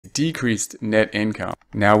decreased net income.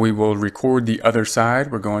 Now we will record the other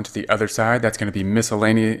side. We're going to the other side. That's going to be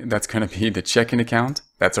miscellaneous. That's going to be the checking account.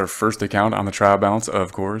 That's our first account on the trial balance,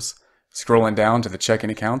 of course. Scrolling down to the checking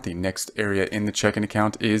account, the next area in the checking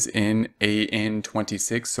account is in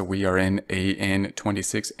AN26. So we are in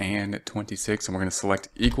AN26 and 26, and we're going to select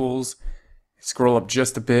equals, scroll up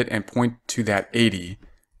just a bit and point to that 80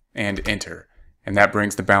 and enter. And that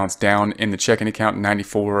brings the balance down in the checking account,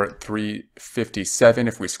 94,357.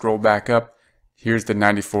 If we scroll back up, here's the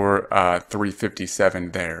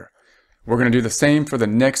 94,357 there. We're going to do the same for the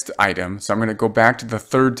next item. So I'm going to go back to the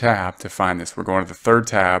third tab to find this. We're going to the third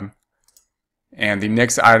tab. And the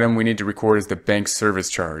next item we need to record is the bank service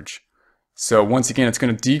charge. So once again, it's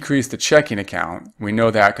going to decrease the checking account. We know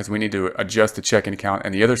that because we need to adjust the checking account.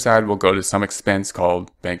 And the other side will go to some expense called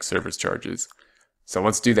bank service charges. So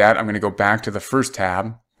let's do that. I'm going to go back to the first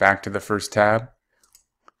tab. Back to the first tab.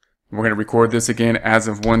 We're going to record this again as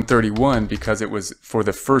of 1/31 because it was for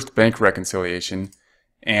the first bank reconciliation.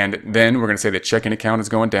 And then we're going to say the checking account is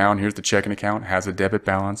going down. Here's the checking account, has a debit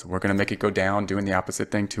balance. We're going to make it go down, doing the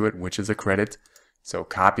opposite thing to it, which is a credit. So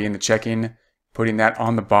copying the checking, putting that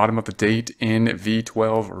on the bottom of the date in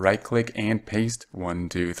V12, right click and paste. 1,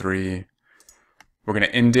 2, 3. We're going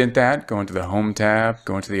to indent that, go into the home tab,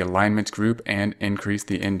 go into the alignment group and increase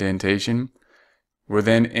the indentation. We're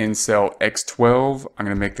then in cell X12. I'm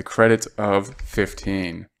going to make the credit of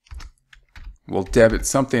 15. We'll debit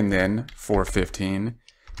something then for 15.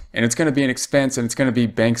 And it's going to be an expense, and it's going to be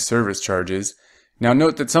bank service charges. Now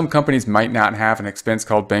note that some companies might not have an expense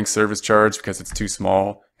called bank service charge because it's too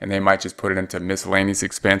small, and they might just put it into miscellaneous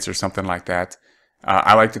expense or something like that.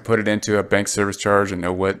 I like to put it into a bank service charge and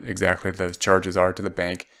know what exactly those charges are to the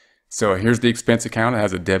bank. So here's the expense account. It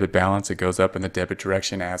has a debit balance. It goes up in the debit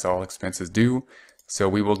direction as all expenses do. So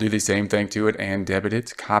we will do the same thing to it and debit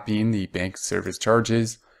it, copying the bank service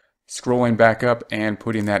charges, scrolling back up and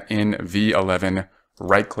putting that in V11.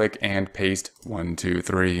 Right click and paste. 1, 2,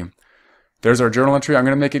 3. There's our journal entry. I'm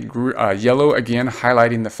going to make it yellow again,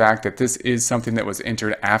 highlighting the fact that this is something that was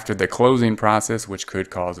entered after the closing process, which could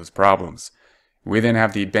cause us problems. We then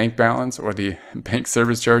have the bank balance or the bank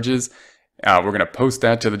service charges. We're going to post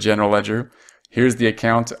that to the general ledger. Here's the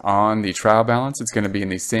account on the trial balance. It's going to be in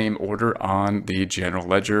the same order on the general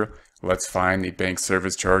ledger. Let's find the bank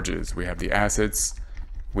service charges. We have the assets,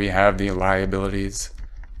 we have the liabilities,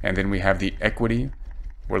 and then we have the equity.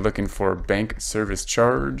 We're looking for bank service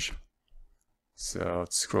charge. So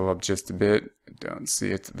let's scroll up just a bit. Don't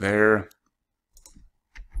see it there.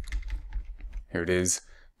 Here it is.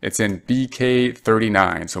 It's in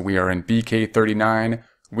BK39. So we are in BK39.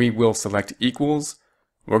 We will select equals.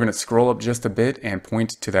 We're going to scroll up just a bit and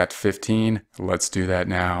point to that 15. Let's do that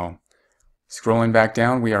now. Scrolling back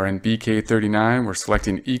down, we are in BK39. We're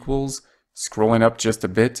selecting equals, scrolling up just a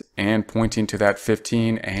bit and pointing to that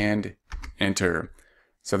 15 and enter.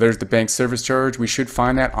 So there's the bank service charge. We should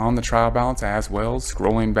find that on the trial balance as well.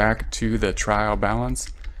 Scrolling back to the trial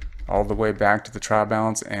balance, all the way back to the trial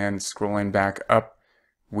balance and scrolling back up,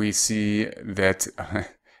 we see that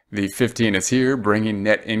the 15 is here, bringing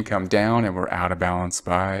net income down, and we're out of balance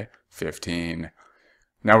by 15.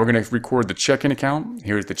 Now we're going to record the checking account.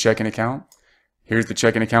 Here's the checking account. Here's the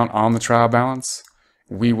checking account on the trial balance.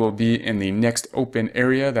 We will be in the next open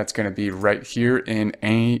area. That's going to be right here in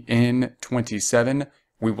AN27.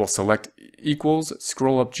 We will select equals,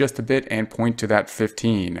 scroll up just a bit, and point to that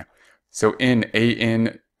 15. So in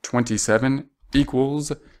AN27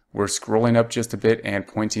 equals, we're scrolling up just a bit and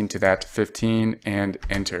pointing to that 15 and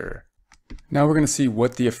enter. Now we're going to see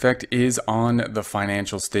what the effect is on the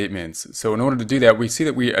financial statements. So in order to do that, we see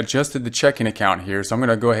that we adjusted the checking account here. So I'm going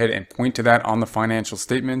to go ahead and point to that on the financial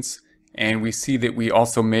statements. And we see that we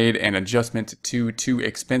also made an adjustment to 2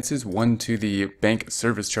 expenses, one to the bank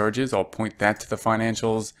service charges. I'll point that to the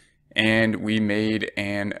financials. And we made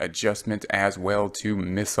an adjustment as well to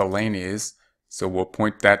miscellaneous. So we'll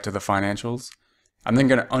point that to the financials. I'm then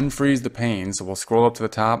going to unfreeze the pane. So we'll scroll up to the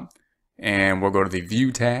top and we'll go to the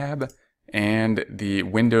View tab and the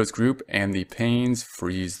Windows group and the panes,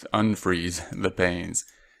 unfreeze the panes.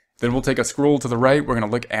 Then we'll take a scroll to the right. We're going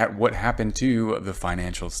to look at what happened to the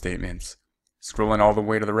financial statements. Scrolling all the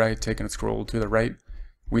way to the right, taking a scroll to the right,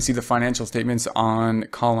 we see the financial statements on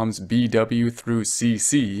columns BW through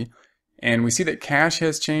CC, and we see that cash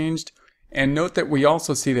has changed, and note that we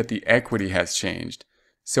also see that the equity has changed.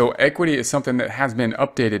 So equity is something that has been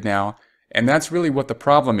updated now, and that's really what the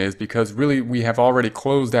problem is, because really we have already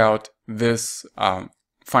closed out this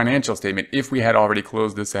financial statement. If we had already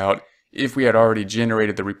closed this out, if we had already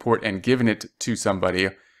generated the report and given it to somebody,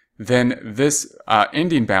 then this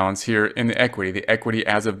ending balance here in the equity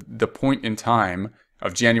as of the point in time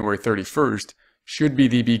of January 31st should be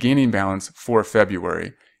the beginning balance for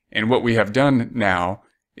February. And what we have done now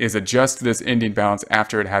is adjust this ending balance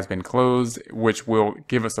after it has been closed, which will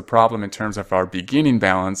give us a problem in terms of our beginning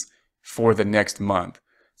balance for the next month.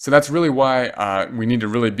 So that's really why we need to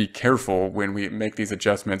really be careful when we make these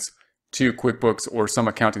adjustments to QuickBooks or some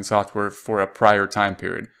accounting software for a prior time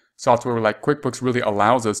period. Software like QuickBooks really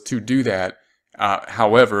allows us to do that.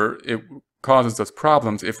 However, it causes us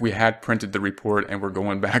problems if we had printed the report and we're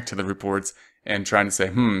going back to the reports and trying to say,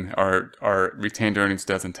 our retained earnings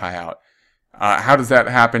doesn't tie out. How does that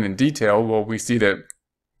happen in detail? Well, we see that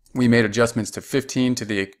we made adjustments to 15 to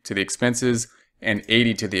the expenses and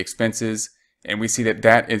 80 to the expenses, and we see that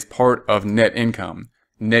that is part of net income.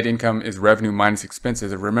 Net income is revenue minus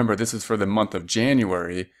expenses. And remember, this is for the month of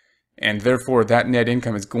January, and therefore that net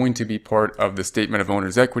income is going to be part of the statement of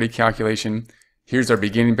owner's equity calculation. Here's our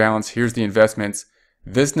beginning balance. Here's the investments.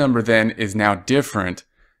 This number then is now different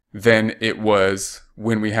than it was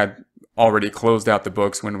when we had already closed out the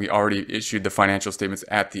books, when we already issued the financial statements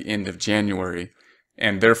at the end of January.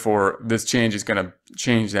 And therefore, this change is going to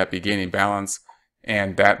change that beginning balance,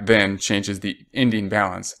 and that then changes the ending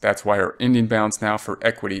balance. That's why our ending balance now for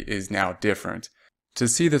equity is now different. To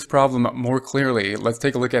see this problem more clearly, let's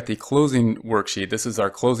take a look at the closing worksheet. This is our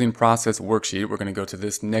closing process worksheet. We're going to go to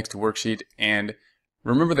this next worksheet, and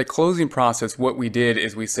remember the closing process, what we did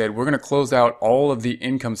is we said we're going to close out all of the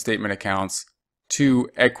income statement accounts to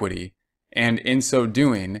equity, and in so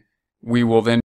doing, we will then